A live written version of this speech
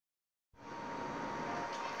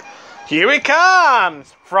Here it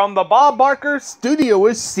comes! From the Bob Barker Studio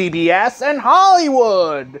is CBS and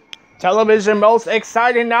Hollywood. Television most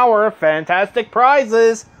exciting hour of fantastic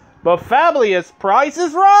prizes, but fabulous Price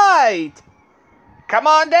is Right. Come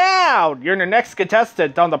on down! You're the next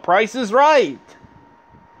contestant on The Price is Right.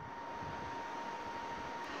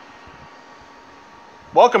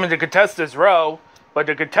 Welcome to Contestants Row, but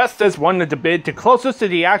the contestants wanted to bid to closest to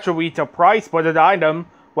the actual retail price for the item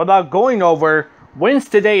without going over wins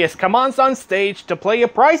today is come on stage to play a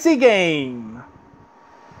pricey game.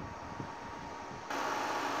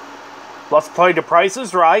 Let's play The Price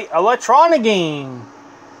is Right electronic game.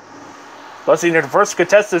 Let's see, the first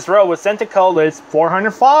contestant's row with sent to code is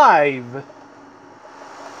 405.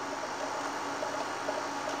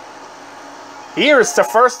 Here's the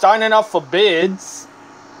first signing up for bids.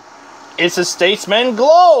 It's a Statesman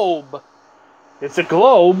Globe. It's a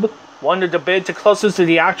globe. Wanted to bid to closest to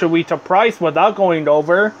the actual retail price without going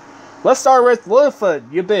over. Let's start with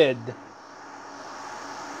Littlefoot. You bid.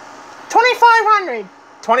 2,500.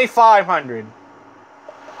 2,500.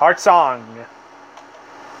 Heart Song.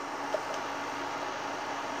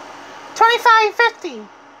 2,550.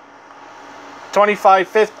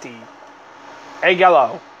 2,550. Egg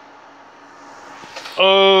Yellow.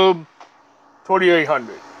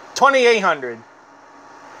 2,800. 2,800.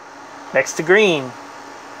 Next to Green.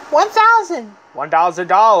 1,000.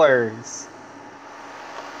 $1,000.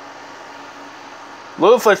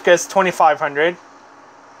 Littlefoot gets 2,500.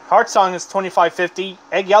 Heart Song is 2,550.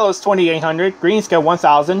 Egg Yellow is 2,800. Greens get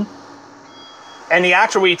 1,000. And the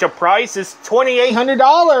actual retail price is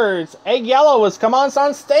 $2,800. Egg Yellow has come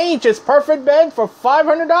on stage. It's perfect bid for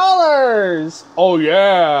 $500. Oh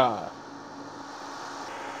yeah.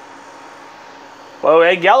 Well,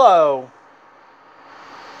 Egg Yellow,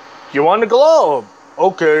 you won the globe.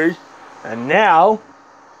 Okay. And now,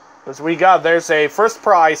 as we got, there's a first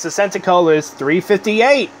prize. The Centicle is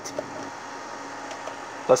 $358.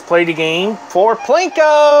 Let's play the game for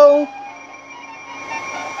Plinko.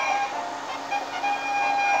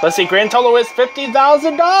 Let's see, grand total is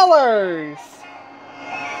 $50,000.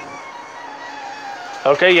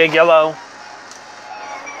 Okay, Egg Yellow.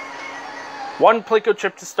 One Plinko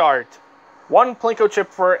chip to start. One Plinko chip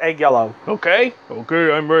for Egg Yellow. Okay?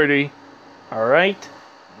 Okay, I'm ready. Alright.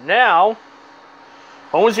 Now,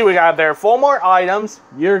 once you got there 4 more items,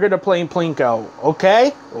 you're gonna play Plinko.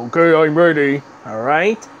 Okay? Okay, I'm ready.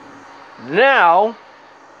 Alright. Now,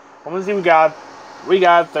 once we got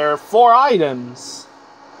there 4 items.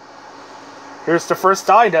 Here's the first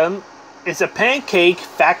item. It's a pancake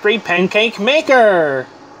factory pancake maker.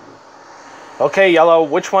 Okay, Yellow,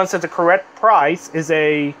 which one's at the correct price? Is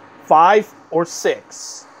a 5 or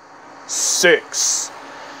 6? 6.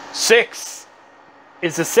 6.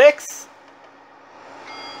 Is it 6?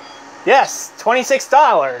 Yes,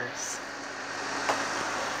 $26.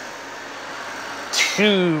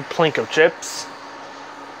 2 Plinko chips.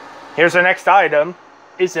 Here's our next item.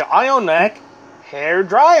 It's an Ionec hair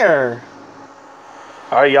dryer.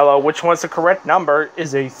 Alright, Yellow, which one's the correct number?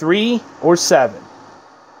 Is a 3 or 7?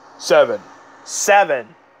 7.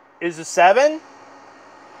 7. Is it 7?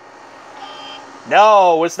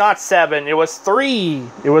 No, it's not 7. It was 3.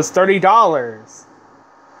 It was $30.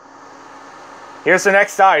 Here's the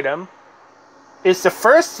next item. It's the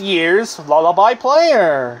first year's Lullaby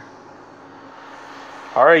player.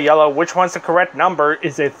 Alright, Yellow, which one's the correct number?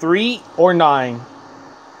 Is it 3 or 9?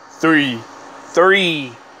 3.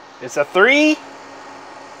 3. It's a 3?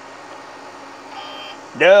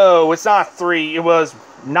 No, it's not 3. It was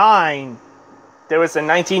 9. There was a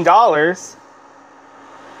 $19.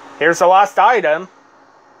 Here's the last item.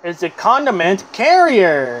 It's a condiment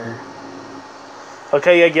carrier.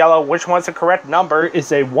 Okay, Egg Yellow, which one's the correct number?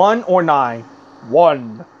 Is it 1 or 9?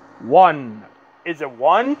 1. 1. Is it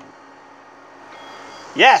 1?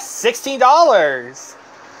 Yes, $16.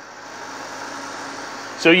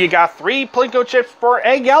 So you got 3 Plinko chips for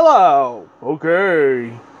Egg Yellow.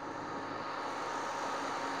 Okay.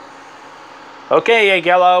 Okay, Egg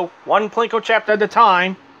Yellow, 1 Plinko chip at a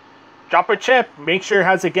time. Drop a chip, make sure it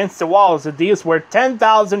has against the wall as the deal's worth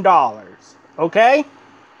 $10,000. Okay?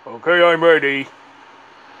 Okay, I'm ready.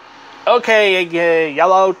 Okay, Egg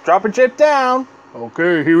Yellow, drop a chip down.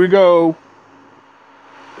 Okay, here we go.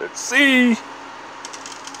 Let's see.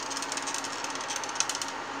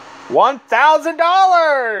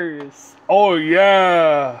 $1,000! Oh,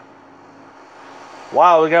 yeah.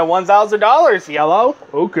 Wow, we got $1,000, Yellow.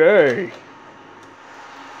 Okay.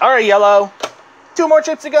 Alright, Yellow. 2 more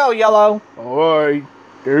chips to go, Yellow. Alright,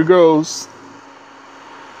 there it goes.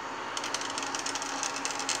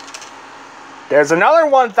 There's another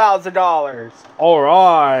 $1,000.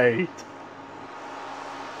 Alright.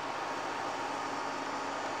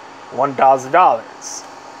 $1,000.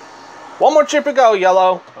 One more chip to go,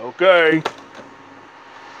 yellow. Okay.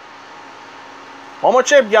 One more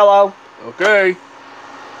chip, yellow. Okay.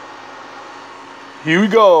 Here we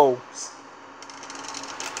go.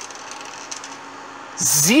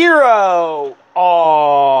 0.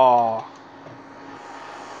 Aww.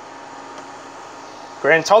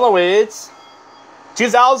 Grand total is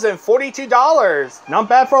 $2,042. Not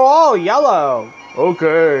bad for all, yellow.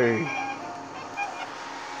 Okay.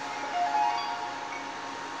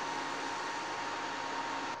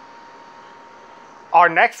 Our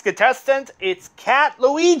next contestant is Cat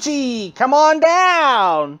Luigi. Come on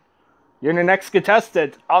down. You're the next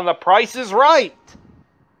contestant on The Price is Right.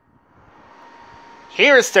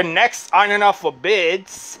 Here's the next on and off for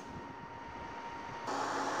bids.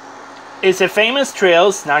 It's a Famous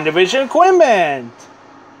Trails 9 Division equipment.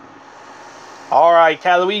 Alright,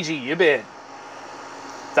 Cat Luigi, you bid.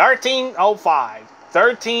 1305.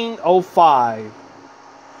 1305.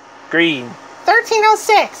 Green.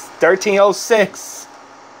 1306. 1306.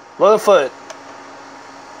 Littlefoot.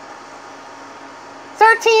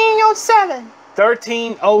 1307.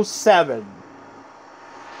 1307.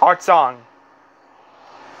 Heart Song.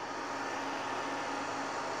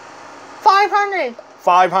 500.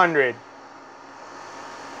 500.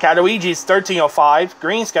 Cat Luigi's 1305.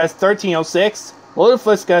 Green's got 1306.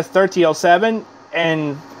 Littlefoot's got 1307.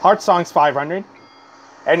 And Heart Song's 500.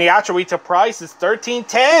 And the actual retail price is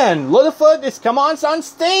 $13.10. Littlefoot is come on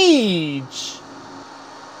stage.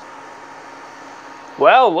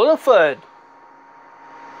 Well, Littlefoot,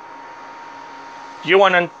 you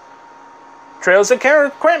want to Trails of Care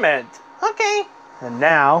equipment? Okay. And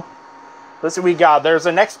now, let's see what we got. There's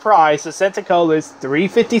the next prize. The center code is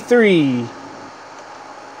 $3.53.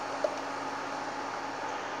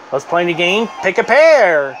 Let's play the game. Pick a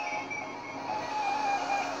pair.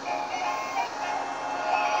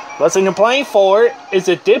 What's you're playing for is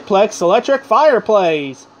a Diplex electric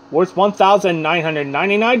fireplace worth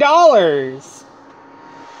 $1,999.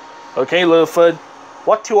 Okay, Littlefoot,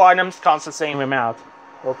 what 2 items cost the same amount?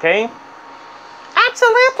 Okay?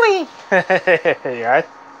 Absolutely. Right?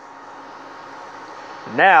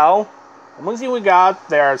 Now, let's see what we got.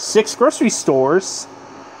 There are 6 grocery stores.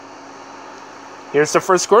 Here's the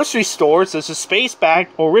first grocery store. This is Space Bag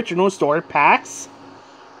Original Stored Packs.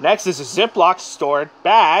 Next is a Ziploc stored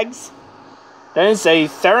bags. Then is a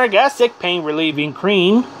Theragastic pain relieving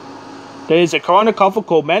cream. Then is a Cornucopia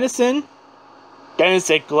cold medicine. Then is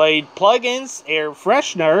a Glade plugins air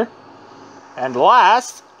freshener. And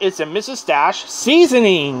last is a Mrs. Dash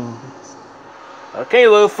seasoning. Okay,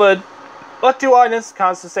 Littlefoot, what 2 items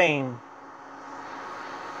cost the same?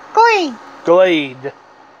 Glade. Glade.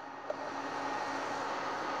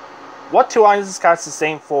 What 2 items cost the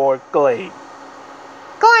same for Glade?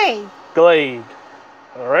 Glade. Glade.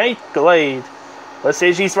 Alright, Glade. Let's see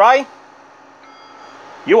if she's right.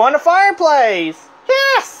 You won a fireplace!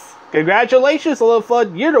 Yes. Congratulations,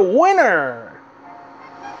 Littlefoot. You're the winner!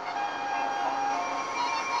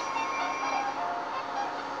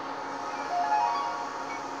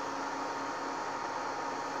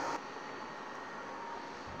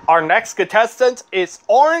 Our next contestant is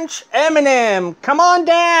Orange M&M. Come on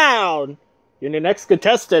down! You're the next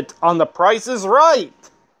contestant on The Price is Right.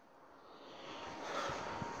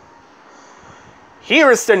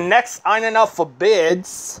 Here is the next item up for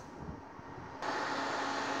bids.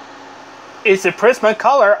 It's a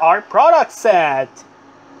Prismacolor art product set.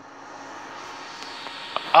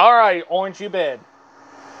 Alright, Orange, you bid.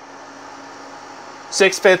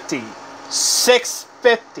 $6.50.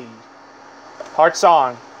 $6.50. Heart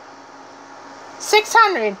Song.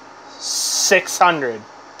 600. $600.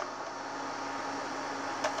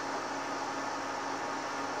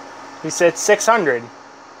 He said 600.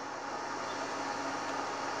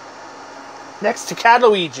 Next to Cat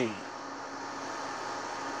Luigi.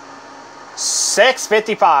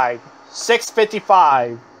 $6.55.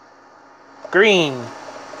 $6.55. Green.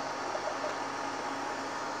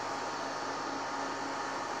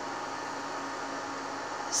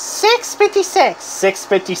 $6.56.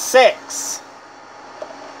 $6.56.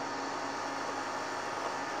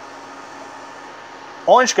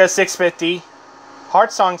 Orange got $6.50.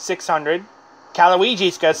 Heart Song $600. Cat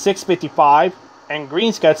Luigi's got $6.55. And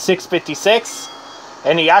Green's got $6.56.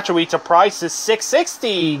 And the actual retail price is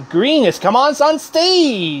 $6.60. Green is come on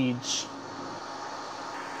stage.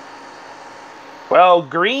 Well,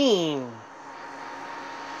 Green,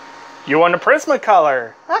 you won the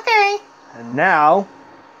Prismacolor. Okay. And now,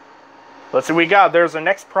 let's see what we got. There's the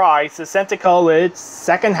next prize. The Centicle, its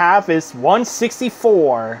second half is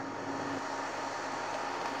 $164.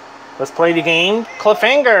 Let's play the game.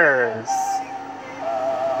 Cliffhangers.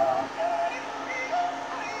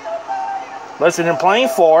 Listen, they're playing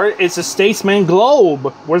for it's a Statesman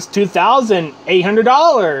Globe worth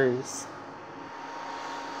 $2,800.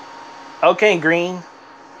 Okay, green.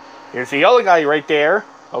 Here's the yellow guy right there.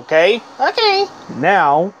 Okay. Okay.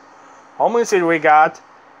 Now, how many see we got?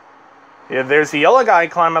 If there's the yellow guy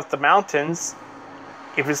climb up the mountains.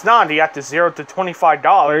 If it's not, you have to $0 to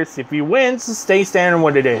 $25. If he wins, stay standing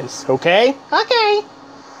what it is. Okay? Okay.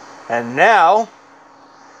 And now,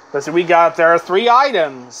 let's see, there are 3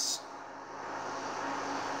 items.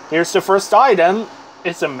 Here's the first item.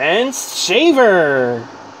 It's a men's shaver.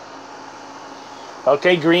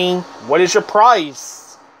 Okay, green. What is your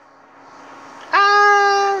price?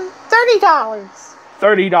 $30.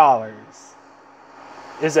 $30.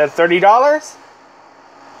 Is that $30?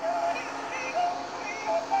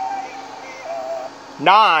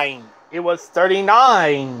 9. It was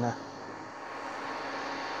 39.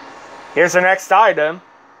 Here's the next item.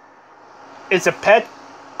 It's a Pet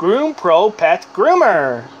Groom Pro Pet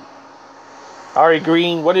Groomer. Alright,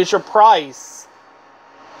 green, what is your price?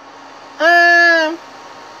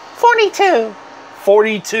 42.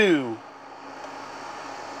 42.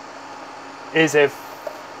 Is it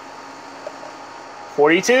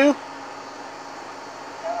 42?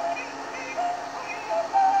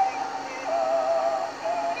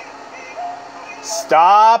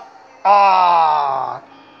 Stop. Ah.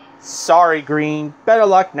 Sorry, green. Better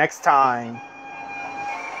luck next time.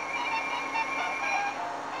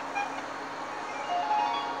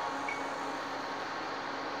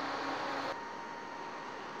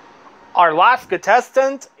 Our last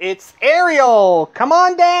contestant, it's Ariel. Come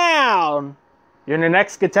on down. You're the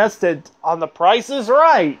next contestant on The Price is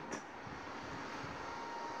Right.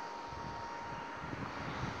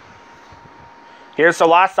 Here's the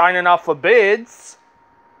last signing off for bids.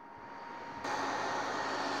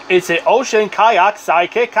 It's an Ocean Kayak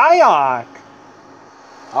Sidekick Kayak.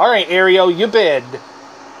 Alright, Ariel, you bid.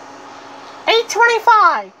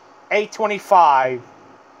 $8.25. $8.25.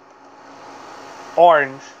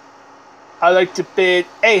 Orange. I like to bid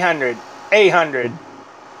 800. 800.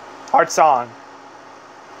 Hearts on.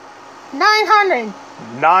 900.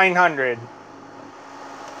 900.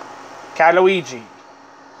 Cataluigi.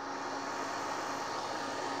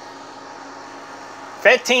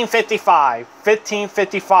 1555.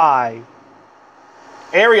 1555.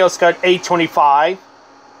 Ariel's got 825.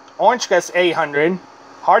 Orange gets 800.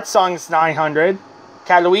 Heart Song's 900.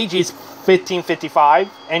 Cataluigi's 1555.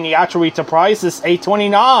 And the actual retail price is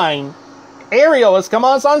 829. Ariel has come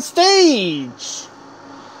on stage.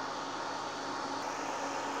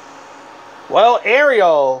 Well,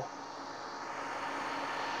 Ariel,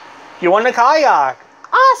 you won the kayak.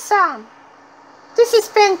 Awesome. This is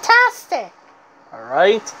fantastic.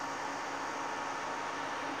 Alright.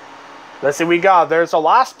 Let's see what we got. There's a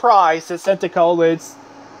last prize. It's identical. It's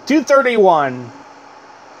 $231.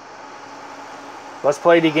 Let's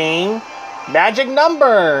play the game. Magic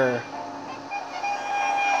number.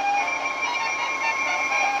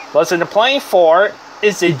 Listen, the playing for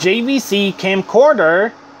is a JVC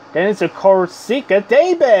camcorder. Then it's a Corsica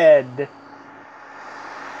daybed.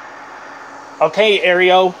 Okay,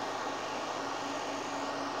 Ariel.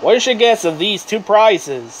 What is your guess of these 2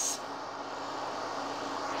 prizes?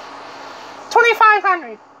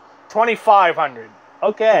 2,500. 2,500.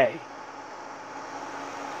 Okay.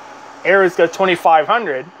 Ariel's got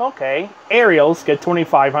 2,500. Okay. Ariel's got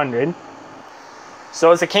 2,500.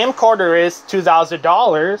 So as a camcorder is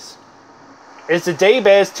 $2,000. As the daybed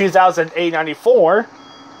is $2,894.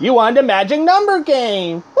 You won the magic number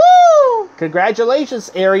game. Woo! Congratulations,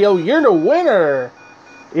 Ariel. You're the winner.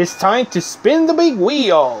 It's time to spin the big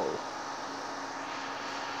wheel.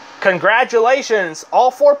 Congratulations.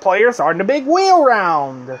 All 4 players are in the big wheel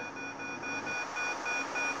round.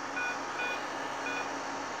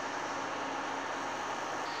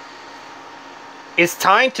 It's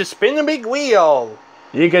time to spin the big wheel.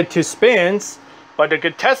 You get 2 spins, but the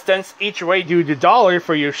contestants each way do the dollar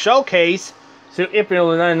for your showcase. So if you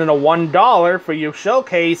land in a $1 for your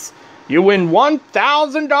showcase, you win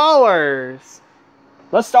 $1,000.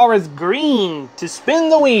 Let's start with green to spin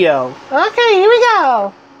the wheel. Okay, here we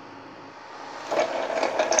go.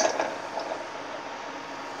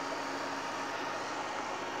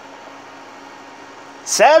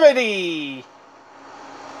 $70.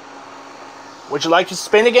 Would you like to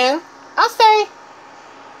spin again? I'll stay.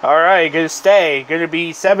 Alright, gonna stay. Gonna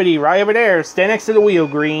be 70 right over there. Stay next to the wheel,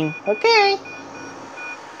 green. Okay.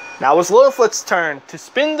 Now it's Littlefoot's turn to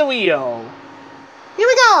spin the wheel. Here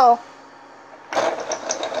we go.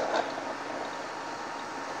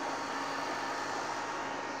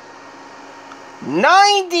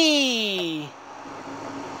 $90.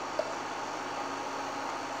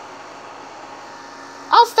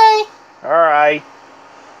 I'll stay. Alright.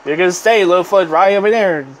 You're gonna stay, Littlefoot, right over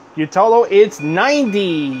there. Your total is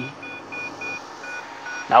 90.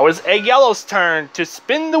 Now it's Egg Yellow's turn to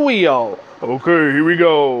spin the wheel. Okay, here we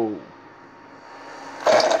go.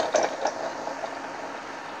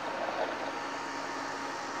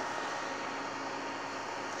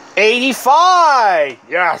 $85!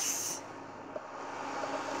 Yes!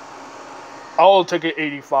 I'll take it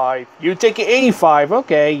 85. You take it 85.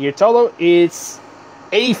 Okay, your total is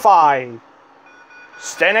 85.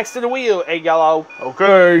 Stand next to the wheel, Egg Yellow.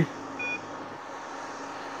 Okay.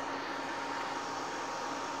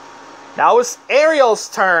 Now it's Ariel's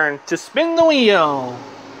turn to spin the wheel.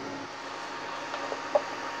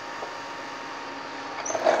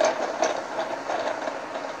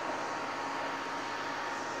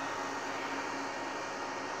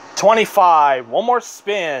 $25. One more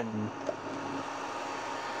spin.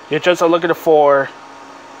 You're just looking at 4.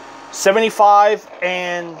 75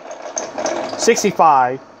 and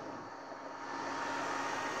 65.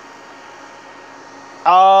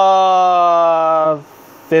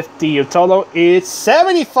 50. Your total is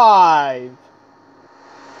 75.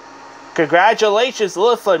 Congratulations,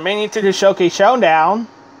 Littlefoot, making it to the Showcase Showdown.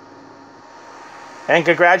 And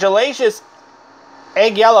congratulations,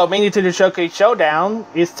 Egg Yellow, making it to the Showcase Showdown.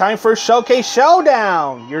 It's time for Showcase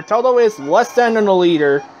Showdown. Your total is less than the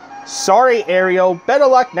leader. Sorry, Ariel. Better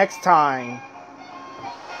luck next time.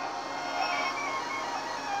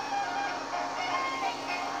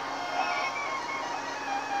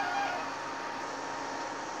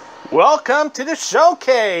 Welcome to the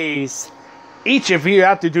showcase. Each of you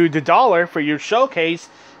have to do the dollar for your showcase.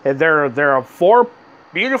 And there are 4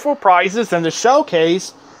 beautiful prizes in the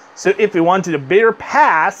showcase. So if you want to the bidder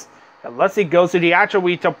pass, unless it goes to the actual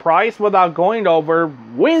retail price without going over,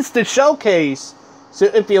 wins the showcase. So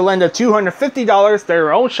if you lend a $250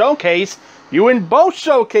 their own showcase, you win both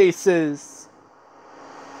showcases.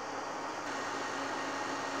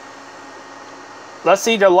 Let's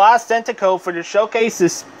see, the last enter code for the showcase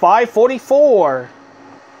is 544.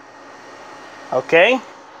 Okay.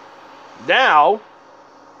 Now,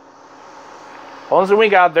 once we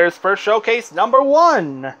got there's first showcase number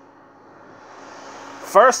 1.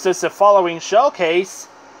 First is the following showcase.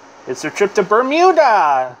 It's a trip to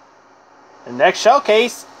Bermuda. The next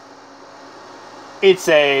showcase, it's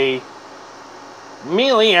a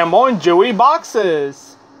Mealy and More Jewelry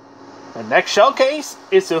boxes. The next showcase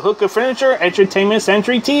is the Hooker Furniture Entertainment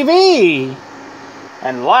Century TV.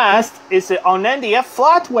 And last is the Onendia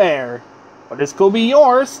Flatware. But this could be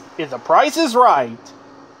yours if the price is right.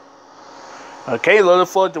 Okay,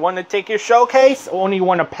 Littlefoot, do you want to take your showcase or only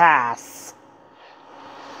want to pass?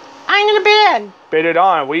 I'm gonna bid. Bid it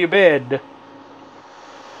on. What do you bid?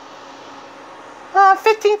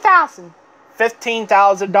 15,000.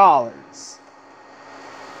 $15,000.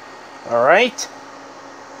 Alright.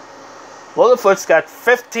 Littlefoot's got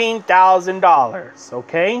 $15,000.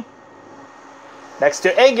 Okay. Next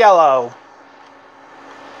to Egg Yellow.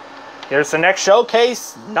 Here's the next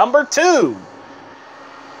showcase, number 2.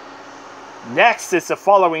 Next is the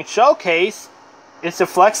following showcase. It's a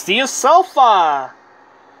Flex Steel sofa.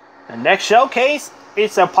 The next showcase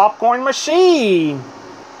is a popcorn machine.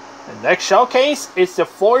 The next showcase is the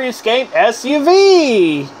Ford Escape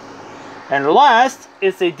SUV. And last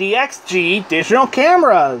is the DXG digital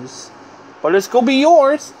cameras. But it's gonna be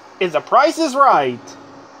yours if the price is right.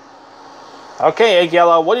 Okay, Egg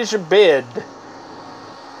Yellow, what is your bid?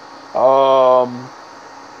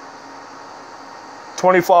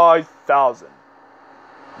 25,000.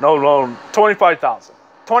 No, 25,000.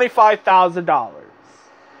 $25,000.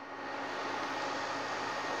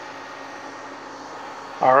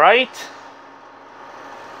 All right.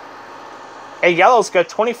 Egg Yellow's got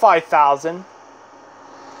 25,000.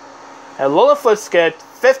 And Littlefoot's got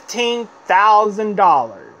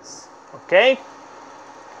 $15,000. Okay.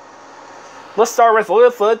 Let's start with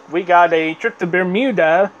Littlefoot. We got a trip to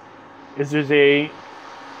Bermuda. This is a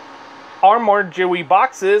Armored Jewelry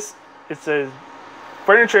boxes. It's a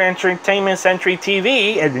Furniture Entertainment Century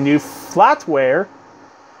TV and the new flatware.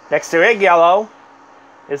 Next to Egg Yellow,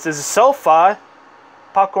 this is a sofa,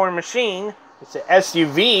 popcorn machine. It's an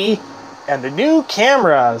SUV and the new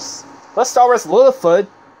cameras. Let's start with Littlefoot.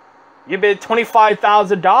 You bid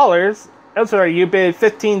 $25,000. I'm sorry, you bid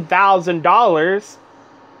 $15,000.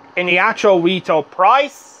 And the actual retail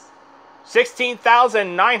price,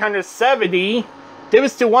 $16,970.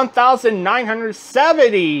 Divided to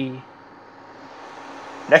 $1,970.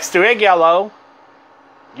 Next to Egg Yellow,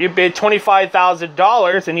 you bid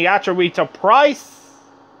 $25,000 and the actual retail price,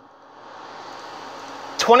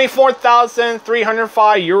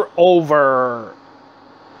 $24,305. You're over.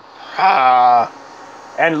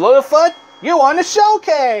 And Littlefoot, you won the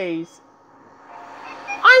showcase!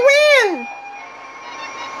 I win!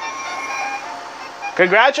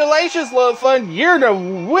 Congratulations, Littlefoot! You're the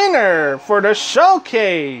winner for the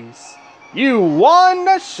showcase! You won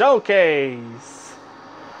the showcase!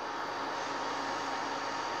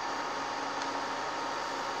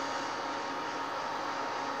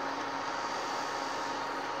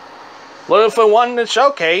 Littlefoot won the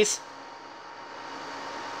showcase.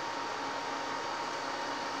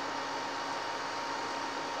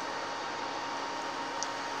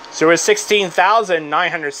 So it's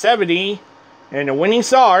 16,970, and the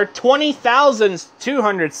winnings are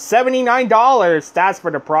 $20,279. That's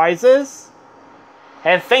for the prizes.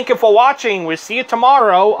 And thank you for watching. We'll see you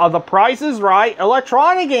tomorrow on the Price is Right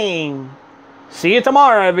electronic game. See you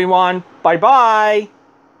tomorrow, everyone. Bye-bye.